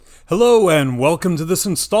Hello and welcome to this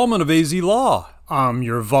installment of AZ Law. I'm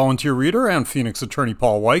your volunteer reader and Phoenix attorney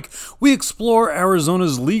Paul Weick. We explore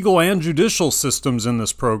Arizona's legal and judicial systems in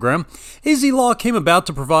this program. AZ Law came about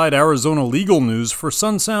to provide Arizona legal news for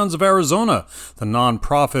Sun Sounds of Arizona, the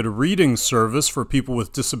nonprofit reading service for people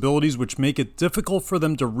with disabilities which make it difficult for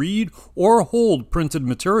them to read or hold printed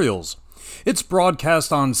materials. It's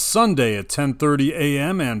broadcast on Sunday at 10:30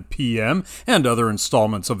 a.m. and p.m. and other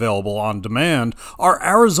installments available on demand. Our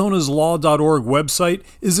arizonaslaw.org website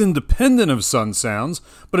is independent of Sun Sounds,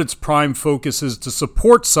 but its prime focus is to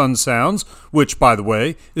support Sun Sounds, which, by the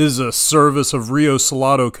way, is a service of Rio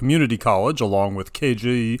Salado Community College, along with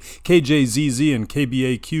KJZZ and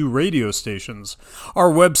KBAQ radio stations.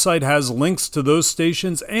 Our website has links to those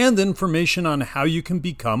stations and information on how you can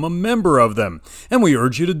become a member of them, and we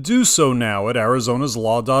urge you to do so now at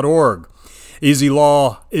arizonaslaw.org. AZ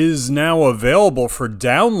Law is now available for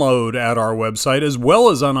download at our website, as well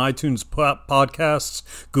as on iTunes Podcasts,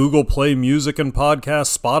 Google Play Music and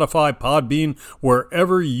Podcasts, Spotify, Podbean,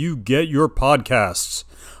 wherever you get your podcasts.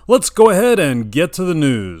 Let's go ahead and get to the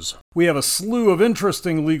news. We have a slew of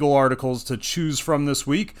interesting legal articles to choose from this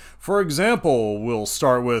week. For example, we'll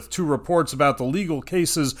start with 2 reports about the legal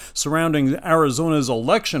cases surrounding Arizona's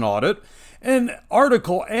election audit, an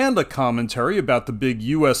article and a commentary about the big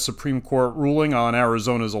U.S. Supreme Court ruling on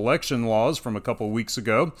Arizona's election laws from a couple weeks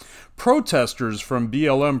ago. Protesters from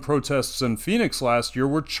BLM protests in Phoenix last year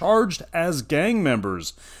were charged as gang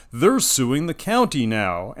members. They're suing the county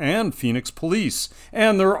now, and Phoenix police.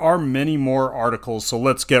 And there are many more articles, so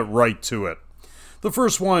let's get right to it. The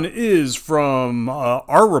first one is from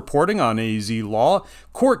our reporting on AZ Law.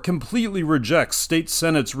 Court completely rejects State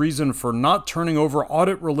Senate's reason for not turning over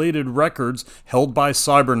audit-related records held by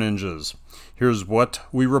cyber ninjas. Here's what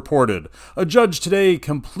we reported. A judge today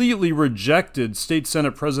completely rejected State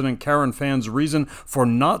Senate President Karen Fan's reason for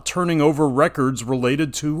not turning over records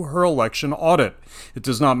related to her election audit. It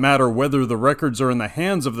does not matter whether the records are in the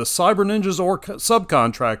hands of the cyber ninjas or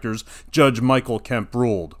subcontractors, Judge Michael Kemp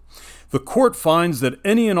ruled. The court finds that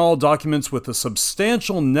any and all documents with a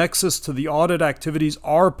substantial nexus to the audit activities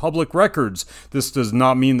are public records. This does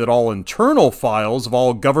not mean that all internal files of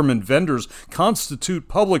all government vendors constitute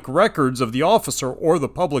public records of the officer or the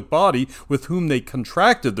public body with whom they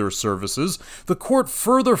contracted their services. The court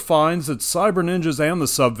further finds that cyber ninjas and the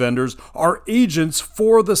sub-vendors are agents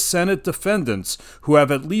for the Senate defendants who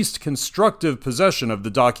have at least constructive possession of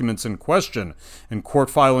the documents in question. In court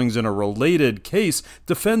filings in a related case,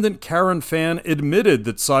 defendant Karen Fan admitted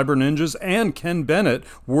that cyber ninjas and Ken Bennett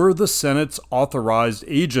were the Senate's authorized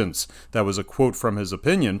agents. That was a quote from his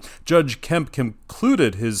opinion. Judge Kemp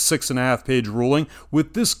concluded his 6.5-page ruling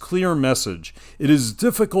with this clear message. It is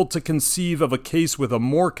difficult to conceive of a case with a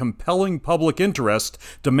more compelling public interest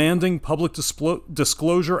demanding public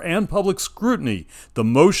disclosure and public scrutiny. The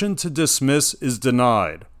motion to dismiss is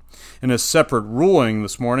denied. In a separate ruling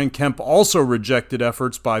this morning, Kemp also rejected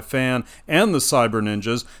efforts by Fan and the cyber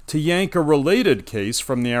ninjas to yank a related case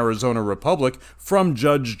from the Arizona Republic from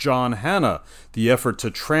Judge John Hanna. The effort to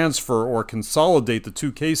transfer or consolidate the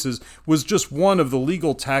 2 cases was just one of the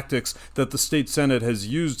legal tactics that the state Senate has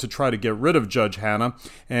used to try to get rid of Judge Hanna,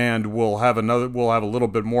 and we'll have a little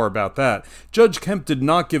bit more about that. Judge Kemp did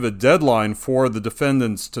not give a deadline for the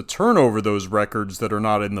defendants to turn over those records that are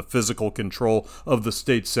not in the physical control of the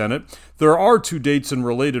state Senate. There are 2 dates in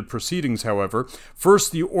related proceedings, however.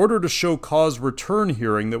 First, the order to show cause return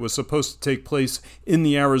hearing that was supposed to take place in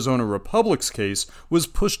the Arizona Republic's case was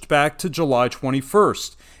pushed back to July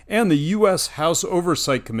 21st. And the U.S. House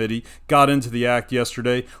Oversight Committee got into the act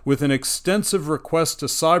yesterday with an extensive request to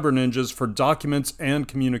cyber ninjas for documents and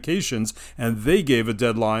communications, and they gave a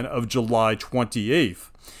deadline of July 28th.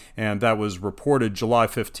 And that was reported July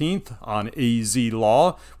 15th on AZ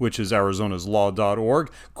Law, which is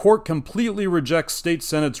arizonaslaw.org. Court completely rejects State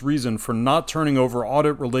Senate's reason for not turning over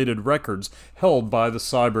audit-related records held by the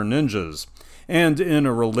cyber ninjas. And in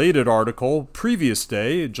a related article, previous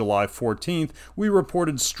day, July 14th, we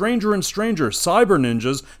reported Stranger and Stranger, Cyber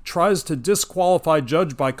Ninjas tries to disqualify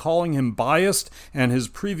judge by calling him biased and his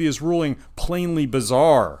previous ruling plainly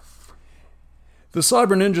bizarre. The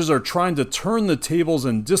cyber ninjas are trying to turn the tables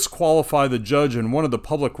and disqualify the judge in one of the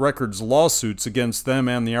public records lawsuits against them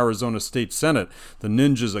and the Arizona State Senate. The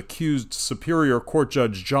ninjas accused Superior Court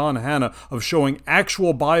Judge John Hanna of showing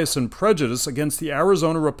actual bias and prejudice against the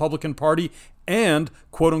Arizona Republican Party and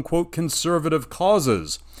quote-unquote conservative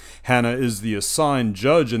causes. Hanna is the assigned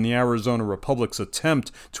judge in the Arizona Republic's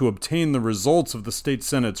attempt to obtain the results of the state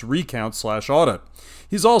Senate's recount/audit.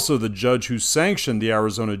 He's also the judge who sanctioned the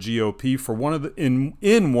Arizona GOP for one of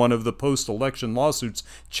the post-election lawsuits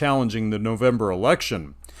challenging the November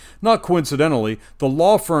election. Not coincidentally, the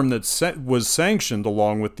law firm that was sanctioned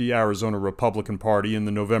along with the Arizona Republican Party in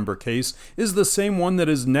the November case is the same one that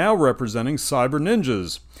is now representing cyber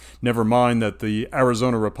ninjas. Never mind that the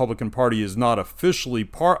Arizona Republican Party is not officially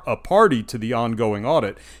a party to the ongoing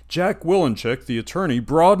audit, Jack Wilenchik, the attorney,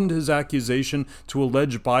 broadened his accusation to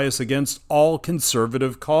allege bias against all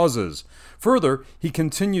conservative causes. Further, he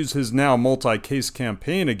continues his now multi-case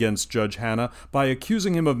campaign against Judge Hanna by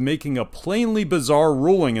accusing him of making a plainly bizarre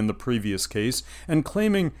ruling in the previous case and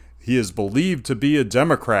claiming he is believed to be a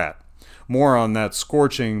Democrat. More on that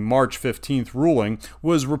scorching March 15th ruling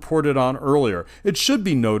was reported on earlier. It should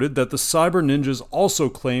be noted that the cyber ninjas also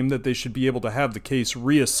claim that they should be able to have the case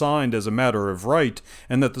reassigned as a matter of right,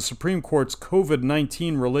 and that the Supreme Court's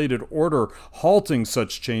COVID-19 related order halting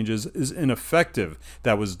such changes is ineffective.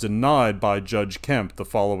 That was denied by Judge Kemp the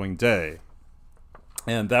following day.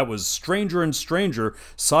 And that was stranger and stranger,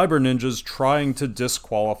 cyber ninjas trying to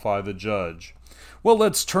disqualify the judge. Well,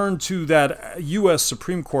 let's turn to that U.S.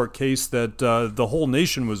 Supreme Court case that the whole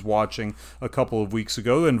nation was watching a couple of weeks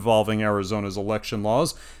ago involving Arizona's election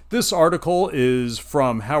laws. This article is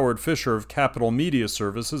from Howard Fisher of Capital Media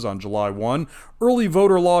Services on July 1. Early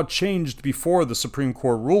voter law changed before the Supreme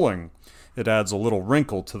Court ruling. It adds a little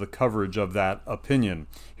wrinkle to the coverage of that opinion.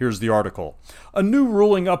 Here's the article. A new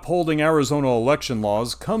ruling upholding Arizona election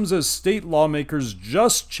laws comes as state lawmakers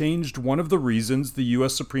just changed one of the reasons the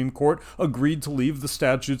U.S. Supreme Court agreed to leave the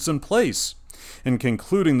statutes in place. In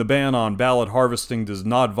concluding the ban on ballot harvesting does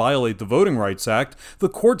not violate the Voting Rights Act, the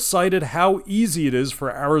court cited how easy it is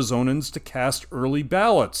for Arizonans to cast early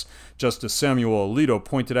ballots. Justice Samuel Alito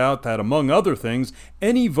pointed out that, among other things,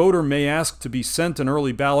 any voter may ask to be sent an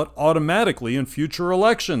early ballot automatically in future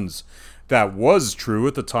elections. That was true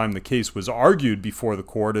at the time the case was argued before the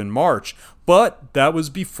court in March, but that was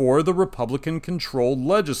before the Republican-controlled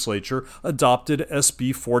legislature adopted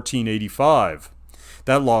SB 1485.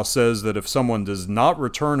 That law says that if someone does not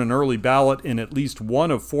return an early ballot in at least one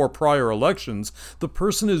of 4 prior elections, the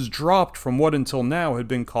person is dropped from what until now had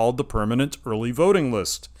been called the permanent early voting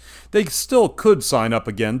list. They still could sign up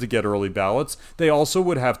again to get early ballots. They also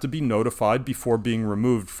would have to be notified before being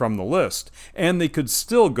removed from the list, and they could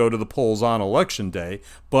still go to the polls on Election Day,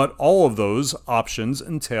 but all of those options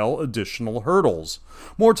entail additional hurdles.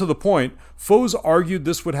 More to the point, foes argued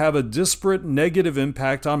this would have a disparate negative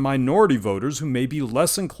impact on minority voters who may be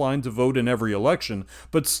less inclined to vote in every election,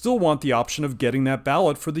 but still want the option of getting that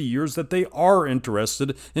ballot for the years that they are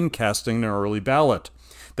interested in casting an early ballot.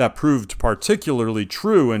 That proved particularly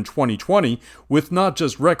true in 2020, with not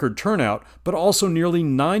just record turnout, but also nearly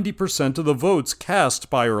 90% of the votes cast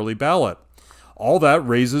by early ballot. All that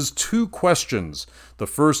raises 2 questions. The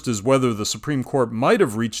first is whether the Supreme Court might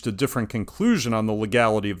have reached a different conclusion on the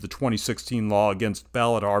legality of the 2016 law against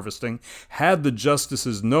ballot harvesting had the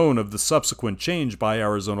justices known of the subsequent change by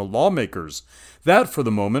Arizona lawmakers. That, for the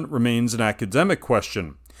moment, remains an academic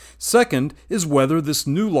question. Second is whether this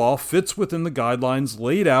new law fits within the guidelines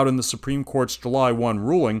laid out in the Supreme Court's July 1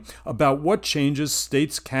 ruling about what changes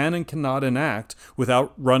states can and cannot enact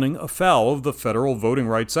without running afoul of the Federal Voting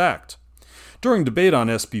Rights Act. During debate on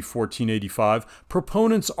SB 1485,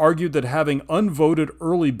 proponents argued that having unvoted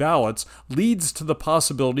early ballots leads to the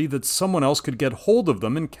possibility that someone else could get hold of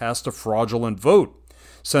them and cast a fraudulent vote.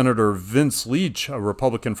 Senator Vince Leach, a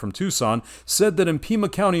Republican from Tucson, said that in Pima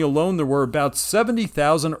County alone there were about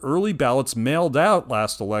 70,000 early ballots mailed out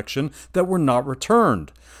last election that were not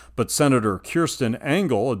returned. But Senator Kirsten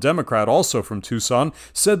Engel, a Democrat also from Tucson,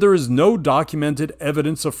 said there is no documented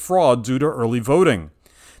evidence of fraud due to early voting.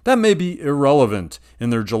 That may be irrelevant.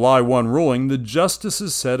 In their July 1 ruling, the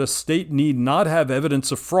justices said a state need not have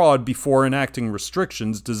evidence of fraud before enacting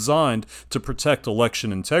restrictions designed to protect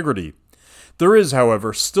election integrity. There is,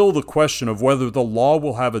 however, still the question of whether the law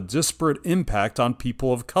will have a disparate impact on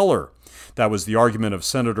people of color. That was the argument of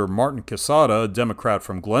Senator Martin Quesada, a Democrat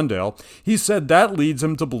from Glendale. He said that leads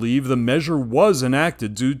him to believe the measure was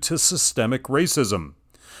enacted due to systemic racism.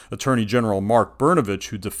 Attorney General Mark Brnovich,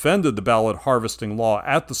 who defended the ballot harvesting law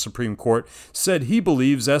at the Supreme Court, said he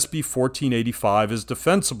believes SB 1485 is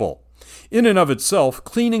defensible. In and of itself,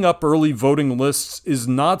 cleaning up early voting lists is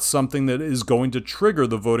not something that is going to trigger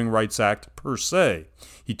the Voting Rights Act per se,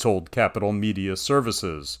 he told Capital Media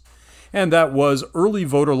Services. And that was early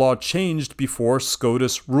voter law changed before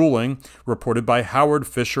SCOTUS ruling, reported by Howard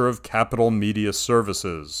Fisher of Capital Media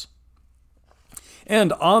Services.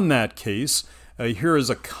 And on that case, here is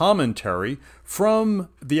a commentary from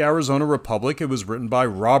the Arizona Republic. It was written by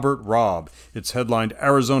Robert Robb. It's headlined,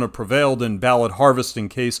 "Arizona Prevailed in Ballot Harvesting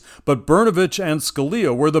Case, but Brnovich and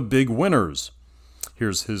Scalia were the big winners."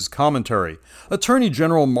 Here's his commentary. Attorney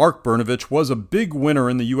General Mark Brnovich was a big winner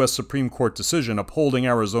in the U.S. Supreme Court decision upholding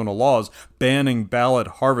Arizona laws banning ballot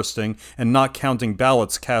harvesting and not counting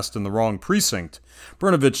ballots cast in the wrong precinct.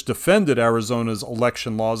 Brnovich defended Arizona's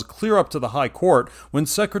election laws clear up to the High Court when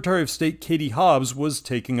Secretary of State Katie Hobbs was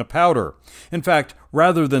taking a powder. In fact,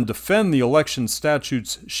 rather than defend the election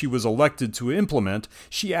statutes she was elected to implement,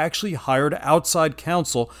 she actually hired outside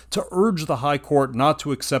counsel to urge the High Court not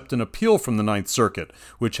to accept an appeal from the Ninth Circuit,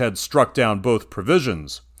 which had struck down both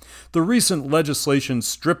provisions. The recent legislation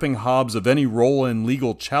stripping Hobbs of any role in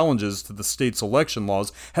legal challenges to the state's election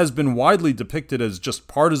laws has been widely depicted as just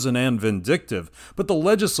partisan and vindictive, but the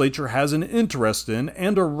legislature has an interest in,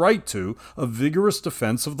 and a right to, a vigorous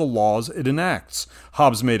defense of the laws it enacts.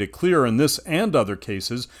 Hobbs made it clear in this and other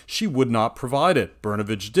cases she would not provide it.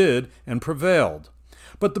 Brnovich did, and prevailed.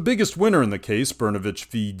 But the biggest winner in the case, Brnovich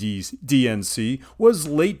v. DNC, was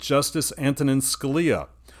late Justice Antonin Scalia.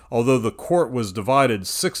 Although the court was divided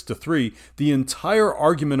 6-3, the entire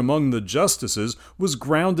argument among the justices was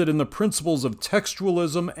grounded in the principles of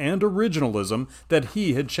textualism and originalism that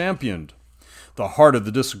he had championed. The heart of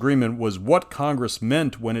the disagreement was what Congress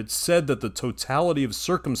meant when it said that the totality of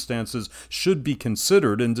circumstances should be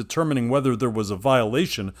considered in determining whether there was a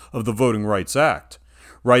violation of the Voting Rights Act.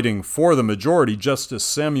 Writing for the majority, Justice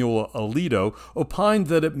Samuel Alito opined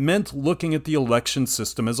that it meant looking at the election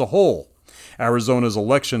system as a whole. Arizona's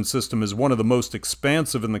election system is one of the most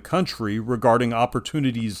expansive in the country regarding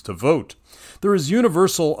opportunities to vote. There is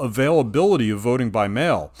universal availability of voting by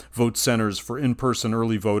mail, vote centers for in-person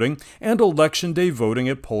early voting, and election day voting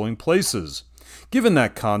at polling places. Given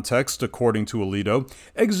that context, according to Alito,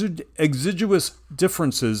 exiguous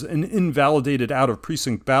differences in invalidated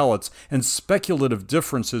out-of-precinct ballots and speculative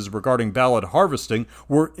differences regarding ballot harvesting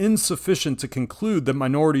were insufficient to conclude that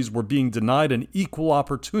minorities were being denied an equal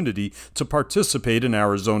opportunity to participate in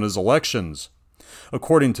Arizona's elections.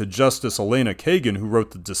 According to Justice Elena Kagan, who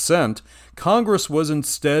wrote the dissent, Congress was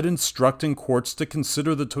instead instructing courts to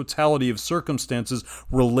consider the totality of circumstances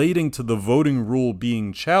relating to the voting rule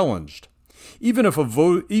being challenged. Even if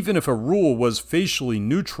a rule was facially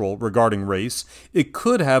neutral regarding race, it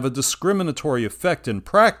could have a discriminatory effect in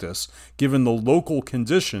practice given the local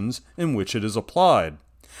conditions in which it is applied.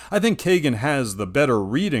 I think Kagan has the better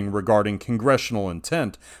reading regarding congressional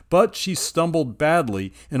intent, but she stumbled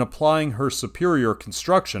badly in applying her superior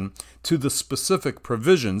construction to the specific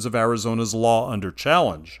provisions of Arizona's law under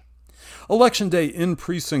challenge. Election Day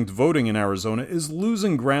in-precinct voting in Arizona is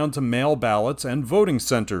losing ground to mail ballots and voting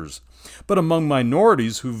centers. But among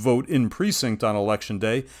minorities who vote in precinct on Election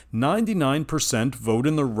Day, 99% vote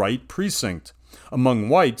in the right precinct. Among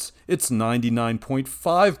whites, it's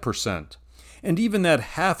 99.5%. And even that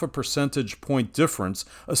half a percentage point difference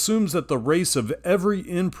assumes that the race of every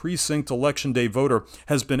in-precinct Election Day voter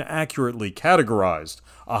has been accurately categorized,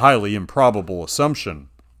 a highly improbable assumption.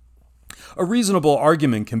 A reasonable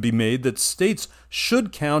argument can be made that states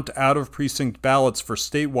should count out-of-precinct ballots for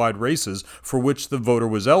statewide races for which the voter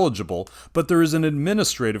was eligible, but there is an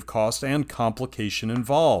administrative cost and complication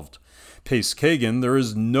involved. Pace Kagan, there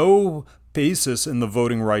is no basis in the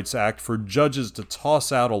Voting Rights Act for judges to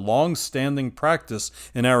toss out a long-standing practice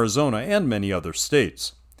in Arizona and many other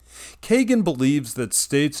states. Kagan believes that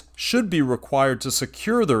states should be required to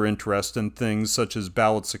secure their interest in things such as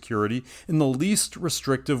ballot security in the least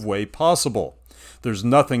restrictive way possible. There's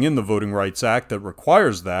nothing in the Voting Rights Act that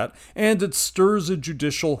requires that, and it stirs a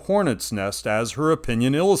judicial hornet's nest, as her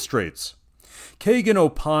opinion illustrates. Kagan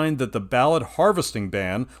opined that the ballot harvesting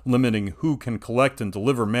ban, limiting who can collect and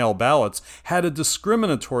deliver mail ballots, had a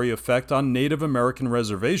discriminatory effect on Native American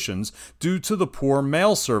reservations due to the poor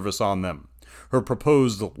mail service on them. Her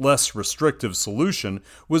proposed less restrictive solution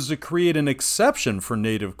was to create an exception for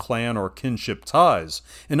Native clan or kinship ties.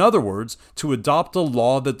 In other words, to adopt a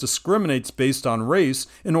law that discriminates based on race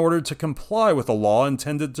in order to comply with a law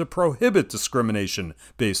intended to prohibit discrimination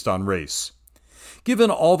based on race.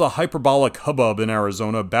 Given all the hyperbolic hubbub in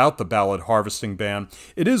Arizona about the ballot harvesting ban,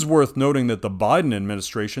 it is worth noting that the Biden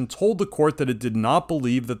administration told the court that it did not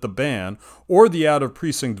believe that the ban, or the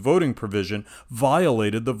out-of-precinct voting provision,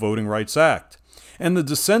 violated the Voting Rights Act. And the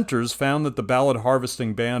dissenters found that the ballot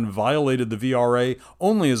harvesting ban violated the VRA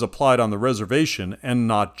only as applied on the reservation and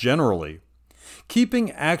not generally.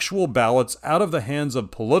 Keeping actual ballots out of the hands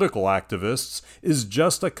of political activists is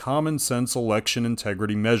just a common-sense election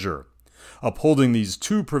integrity measure. Upholding these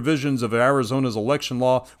two provisions of Arizona's election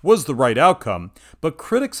law was the right outcome, but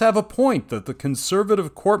critics have a point that the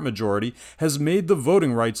conservative court majority has made the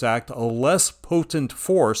Voting Rights Act a less potent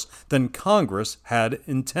force than Congress had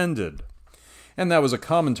intended. And that was a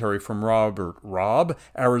commentary from Robert Robb.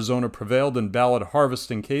 Arizona prevailed in ballot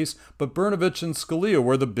harvesting case, but Brnovich and Scalia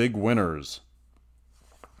were the big winners.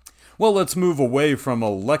 Well, let's move away from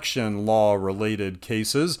election law-related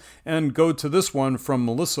cases and go to this one from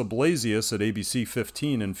Melissa Blasius at ABC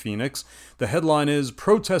 15 in Phoenix. The headline is,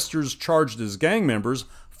 Protesters Charged as Gang Members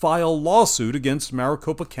File Lawsuit Against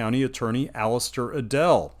Maricopa County Attorney Alistair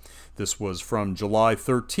Adel. This was from July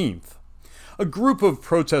 13th. A group of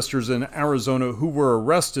protesters in Arizona who were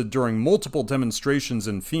arrested during multiple demonstrations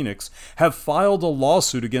in Phoenix have filed a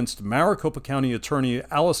lawsuit against Maricopa County Attorney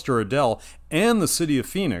Alistair Adel and the city of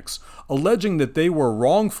Phoenix, alleging that they were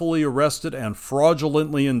wrongfully arrested and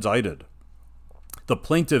fraudulently indicted. The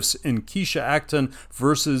plaintiffs in Keisha Acton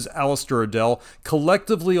versus Alistair Adel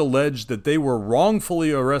collectively alleged that they were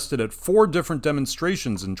wrongfully arrested at 4 different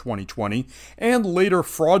demonstrations in 2020 and later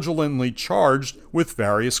fraudulently charged with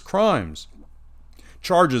various crimes.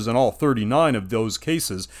 Charges in all 39 of those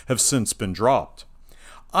cases have since been dropped.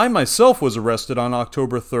 I myself was arrested on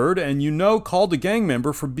October 3rd and, called a gang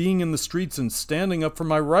member for being in the streets and standing up for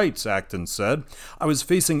my rights, Acton said. I was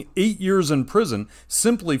facing 8 years in prison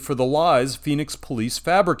simply for the lies Phoenix police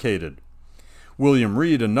fabricated. William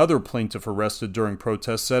Reed, another plaintiff arrested during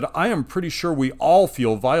protests, said, I am pretty sure we all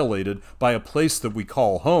feel violated by a place that we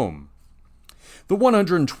call home. The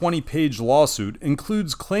 120-page lawsuit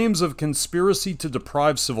includes claims of conspiracy to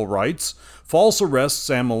deprive civil rights, false arrests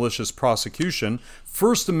and malicious prosecution,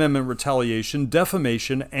 First Amendment retaliation,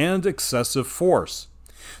 defamation, and excessive force.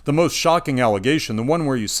 The most shocking allegation, the one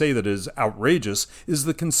where you say that is outrageous, is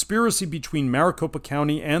the conspiracy between Maricopa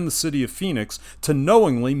County and the city of Phoenix to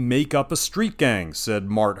knowingly make up a street gang, said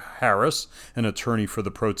Mart Harris, an attorney for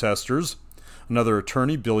the protesters. Another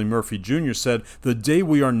attorney, Billy Murphy Jr., said, the day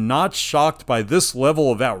we are not shocked by this level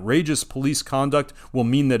of outrageous police conduct will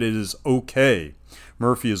mean that it is okay.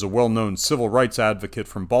 Murphy is a well-known civil rights advocate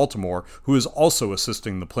from Baltimore who is also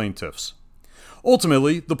assisting the plaintiffs.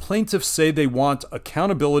 Ultimately, the plaintiffs say they want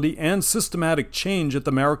accountability and systematic change at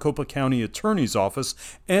the Maricopa County Attorney's Office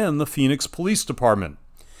and the Phoenix Police Department.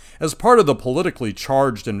 As part of the politically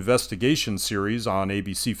charged investigation series on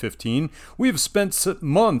ABC 15, we have spent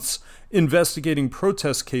months investigating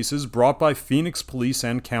protest cases brought by Phoenix police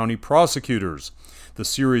and county prosecutors. The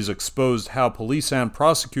series exposed how police and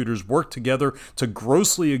prosecutors work together to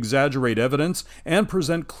grossly exaggerate evidence and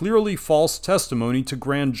present clearly false testimony to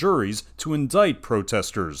grand juries to indict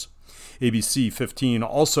protesters. ABC 15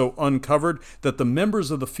 also uncovered that the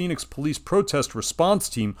members of the Phoenix Police Protest Response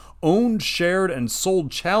Team owned, shared, and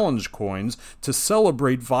sold challenge coins to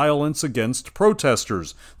celebrate violence against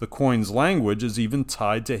protesters. The coin's language is even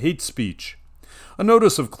tied to hate speech. A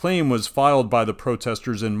notice of claim was filed by the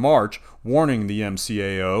protesters in March, warning the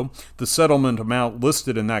MCAO. The settlement amount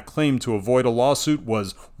listed in that claim to avoid a lawsuit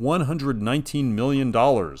was $119 million.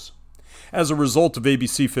 As a result of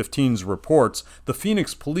ABC 15's reports, the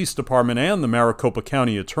Phoenix Police Department and the Maricopa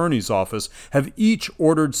County Attorney's Office have each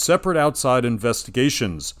ordered separate outside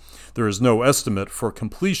investigations. There is no estimate for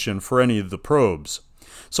completion for any of the probes.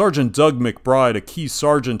 Sergeant Doug McBride, a key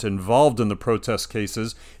sergeant involved in the protest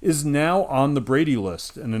cases, is now on the Brady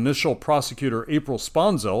list, and initial prosecutor April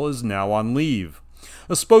Sponzel is now on leave.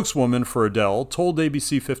 A spokeswoman for Adel told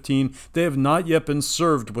ABC 15 they have not yet been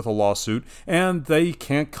served with a lawsuit and they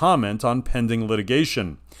can't comment on pending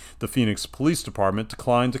litigation. The Phoenix Police Department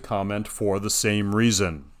declined to comment for the same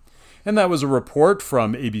reason. And that was a report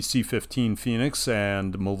from ABC 15 Phoenix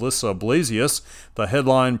and Melissa Blasius. The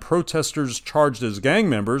headline, Protesters Charged as Gang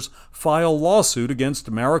Members File Lawsuit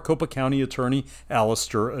Against Maricopa County Attorney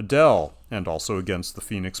Alistair Adel, and also against the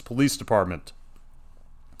Phoenix Police Department.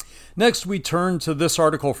 Next, we turn to this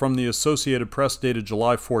article from the Associated Press dated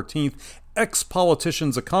July 14th.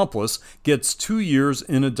 Ex-politician's accomplice gets 2 years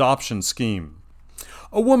in adoption scheme.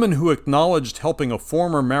 A woman who acknowledged helping a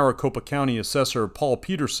former Maricopa County assessor, Paul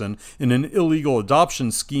Peterson, in an illegal adoption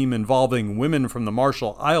scheme involving women from the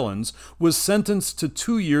Marshall Islands was sentenced to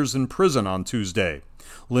 2 years in prison on Tuesday.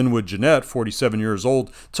 Linwood Jeanette, 47 years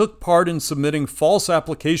old, took part in submitting false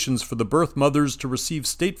applications for the birth mothers to receive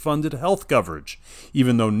state-funded health coverage,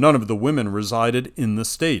 even though none of the women resided in the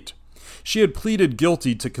state. She had pleaded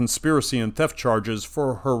guilty to conspiracy and theft charges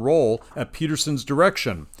for her role at Peterson's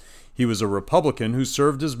direction. He was a Republican who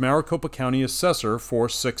served as Maricopa County assessor for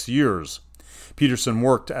 6 years. Peterson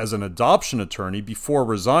worked as an adoption attorney before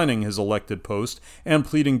resigning his elected post and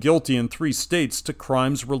pleading guilty in 3 states to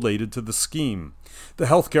crimes related to the scheme. The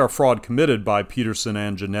healthcare fraud committed by Peterson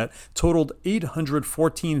and Jeanette totaled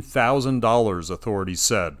 $814,000, authorities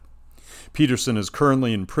said. Peterson is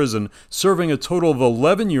currently in prison, serving a total of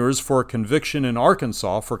 11 years for a conviction in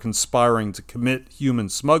Arkansas for conspiring to commit human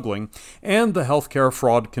smuggling and the healthcare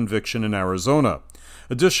fraud conviction in Arizona.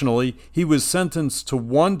 Additionally, he was sentenced to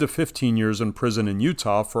 1 to 15 years in prison in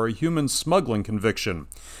Utah for a human smuggling conviction.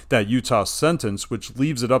 That Utah sentence, which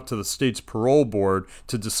leaves it up to the state's parole board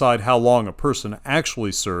to decide how long a person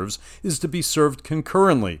actually serves, is to be served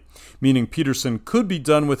concurrently, meaning Peterson could be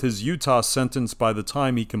done with his Utah sentence by the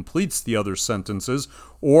time he completes the other sentences,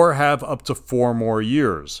 or have up to 4 more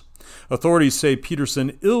years. Authorities say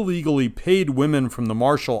Peterson illegally paid women from the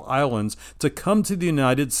Marshall Islands to come to the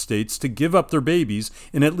United States to give up their babies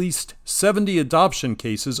in at least 70 adoption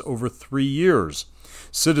cases over 3 years.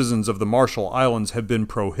 Citizens of the Marshall Islands have been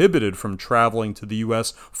prohibited from traveling to the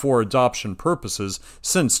U.S. for adoption purposes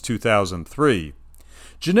since 2003.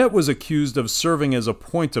 Jeanette was accused of serving as a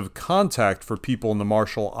point of contact for people in the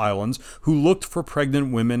Marshall Islands who looked for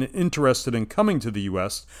pregnant women interested in coming to the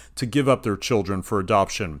U.S. to give up their children for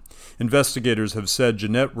adoption. Investigators have said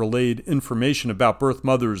Jeanette relayed information about birth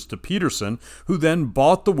mothers to Peterson, who then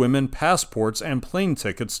bought the women passports and plane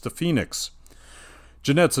tickets to Phoenix.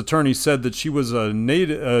 Jeanette's attorney said that she was a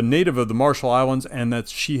native of the Marshall Islands and that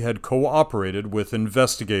she had cooperated with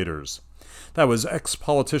investigators. That was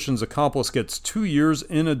ex-politician's accomplice gets 2 years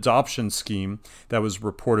in adoption scheme. That was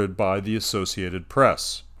reported by the Associated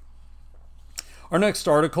Press. Our next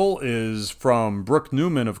article is from Brooke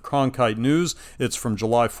Newman of Cronkite News. It's from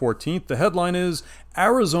July 14th. The headline is,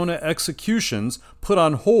 Arizona executions put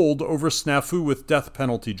on hold over snafu with death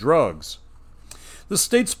penalty drugs. The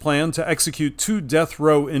state's plan to execute 2 death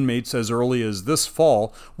row inmates as early as this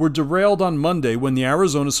fall were derailed on Monday when the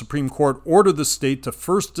Arizona Supreme Court ordered the state to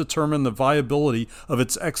first determine the viability of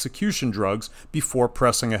its execution drugs before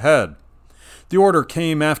pressing ahead. The order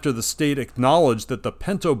came after the state acknowledged that the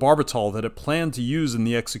pentobarbital that it planned to use in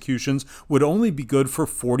the executions would only be good for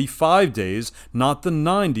 45 days, not the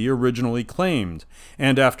 90 originally claimed,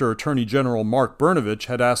 and after Attorney General Mark Brnovich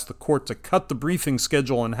had asked the court to cut the briefing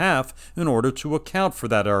schedule in half in order to account for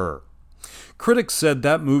that error. Critics said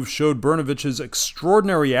that move showed Brnovich's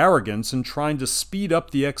extraordinary arrogance in trying to speed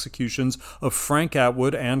up the executions of Frank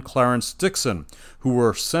Atwood and Clarence Dixon, who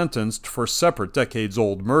were sentenced for separate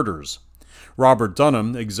decades-old murders. Robert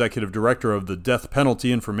Dunham, executive director of the Death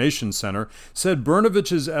Penalty Information Center, said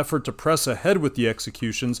Brnovich's effort to press ahead with the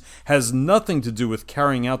executions has nothing to do with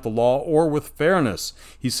carrying out the law or with fairness.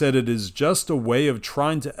 He said it is just a way of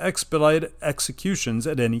trying to expedite executions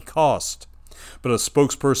at any cost. But a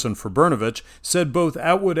spokesperson for Brnovich said both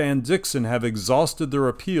Atwood and Dixon have exhausted their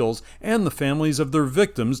appeals and the families of their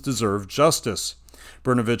victims deserve justice.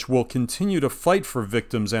 Brnovich will continue to fight for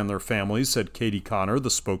victims and their families, said Katie Connor, the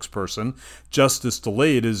spokesperson. Justice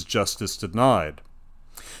delayed is justice denied.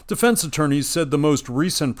 Defense attorneys said the most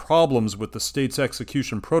recent problems with the state's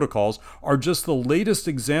execution protocols are just the latest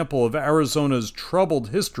example of Arizona's troubled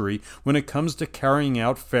history when it comes to carrying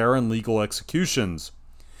out fair and legal executions.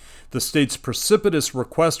 The state's precipitous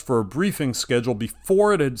request for a briefing schedule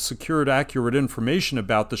before it had secured accurate information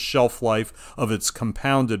about the shelf life of its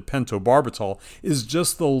compounded pentobarbital is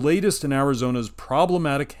just the latest in Arizona's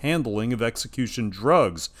problematic handling of execution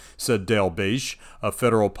drugs, said Dale Bache, a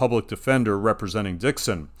federal public defender representing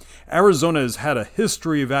Dixon. Arizona has had a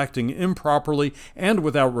history of acting improperly and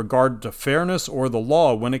without regard to fairness or the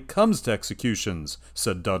law when it comes to executions,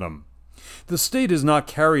 said Dunham. The state has not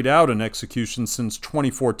carried out an execution since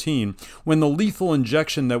 2014, when the lethal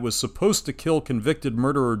injection that was supposed to kill convicted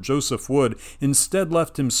murderer Joseph Wood instead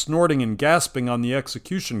left him snorting and gasping on the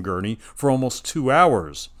execution gurney for almost 2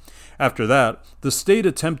 hours. After that, the state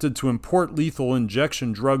attempted to import lethal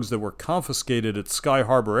injection drugs that were confiscated at Sky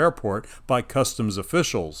Harbor Airport by customs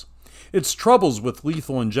officials. Its troubles with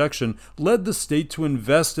lethal injection led the state to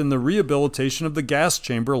invest in the rehabilitation of the gas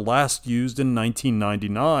chamber last used in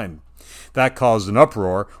 1999. That caused an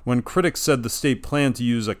uproar when critics said the state planned to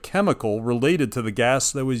use a chemical related to the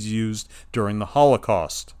gas that was used during the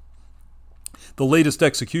Holocaust. The latest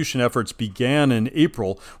execution efforts began in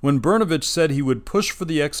April when Brnovich said he would push for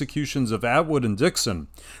the executions of Atwood and Dixon.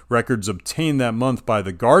 Records obtained that month by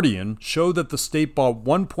The Guardian show that the state bought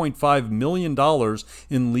 $1.5 million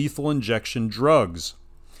in lethal injection drugs.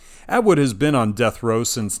 Atwood has been on death row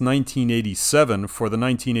since 1987 for the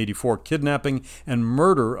 1984 kidnapping and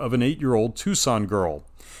murder of an 8-year-old Tucson girl.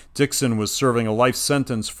 Dixon was serving a life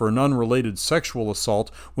sentence for an unrelated sexual assault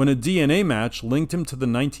when a DNA match linked him to the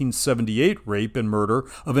 1978 rape and murder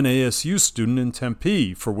of an ASU student in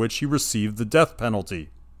Tempe, for which he received the death penalty.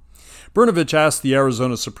 Brnovich asked the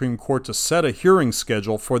Arizona Supreme Court to set a hearing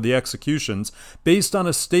schedule for the executions based on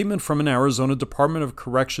a statement from an Arizona Department of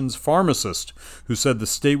Corrections pharmacist who said the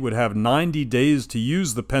state would have 90 days to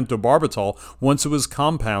use the pentobarbital once it was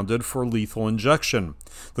compounded for lethal injection.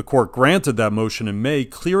 The court granted that motion in May,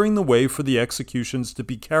 clearing the way for the executions to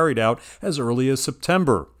be carried out as early as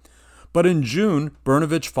September. But in June,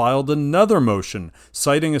 Brnovich filed another motion,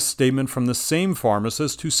 citing a statement from the same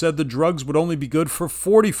pharmacist who said the drugs would only be good for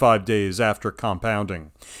 45 days after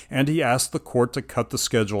compounding, and he asked the court to cut the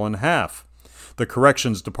schedule in half. The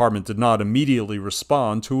Corrections Department did not immediately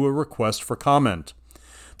respond to a request for comment.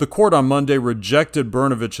 The court on Monday rejected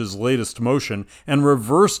Brnovich's latest motion and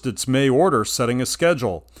reversed its May order setting a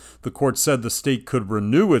schedule. The court said the state could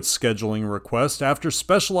renew its scheduling request after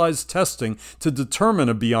specialized testing to determine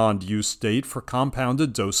a beyond use date for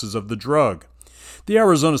compounded doses of the drug. The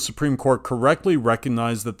Arizona Supreme Court correctly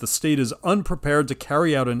recognized that the state is unprepared to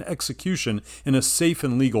carry out an execution in a safe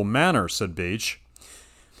and legal manner, said Bache.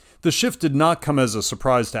 The shift did not come as a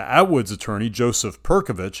surprise to Atwood's attorney, Joseph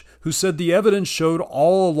Perkovich, who said the evidence showed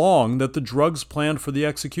all along that the drugs planned for the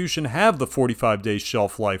execution have the 45-day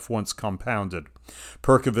shelf life once compounded.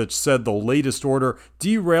 Perkovich said the latest order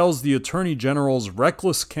derails the Attorney General's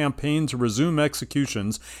reckless campaign to resume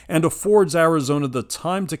executions and affords Arizona the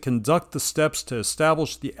time to conduct the steps to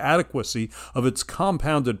establish the adequacy of its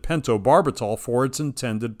compounded pentobarbital for its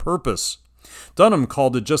intended purpose. Dunham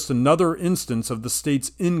called it just another instance of the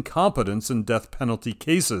state's incompetence in death penalty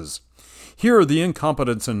cases. Here, the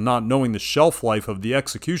incompetence in not knowing the shelf life of the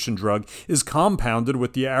execution drug is compounded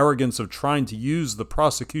with the arrogance of trying to use the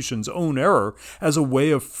prosecution's own error as a way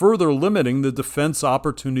of further limiting the defense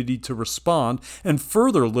opportunity to respond and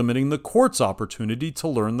further limiting the court's opportunity to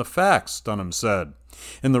learn the facts, Dunham said.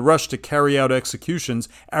 In the rush to carry out executions,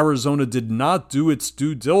 Arizona did not do its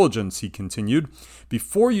due diligence, he continued.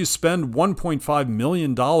 Before you spend $1.5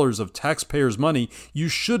 million of taxpayers' money, you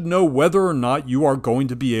should know whether or not you are going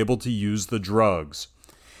to be able to use the drugs.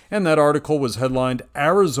 And that article was headlined,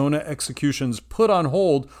 Arizona Executions Put on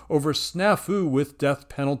Hold Over Snafu with Death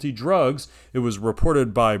Penalty Drugs. It was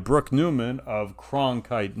reported by Brooke Newman of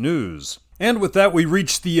Cronkite News. And with that, we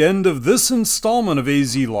reach the end of this installment of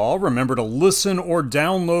AZ Law. Remember to listen or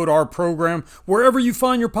download our program wherever you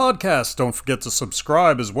find your podcasts. Don't forget to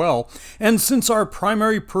subscribe as well. And since our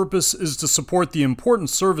primary purpose is to support the important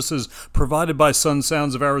services provided by Sun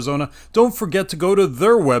Sounds of Arizona, don't forget to go to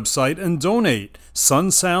their website and donate.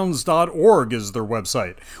 sunsounds.org is their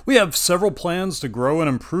website. We have several plans to grow and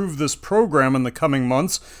improve this program in the coming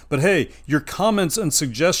months, but hey, your comments and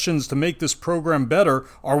suggestions to make this program better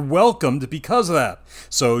are welcomed because of that.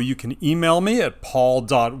 So you can email me at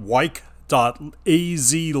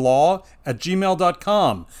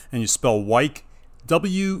paul.weich.azlaw@gmail.com, and you spell Weich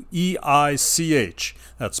W-E-I-C-H.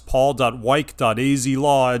 That's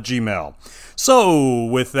paul.weich.azlaw@gmail. So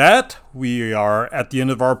with that, we are at the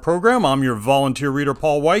end of our program. I'm your volunteer reader,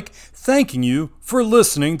 Paul Weich, thanking you for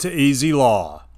listening to AZ Law.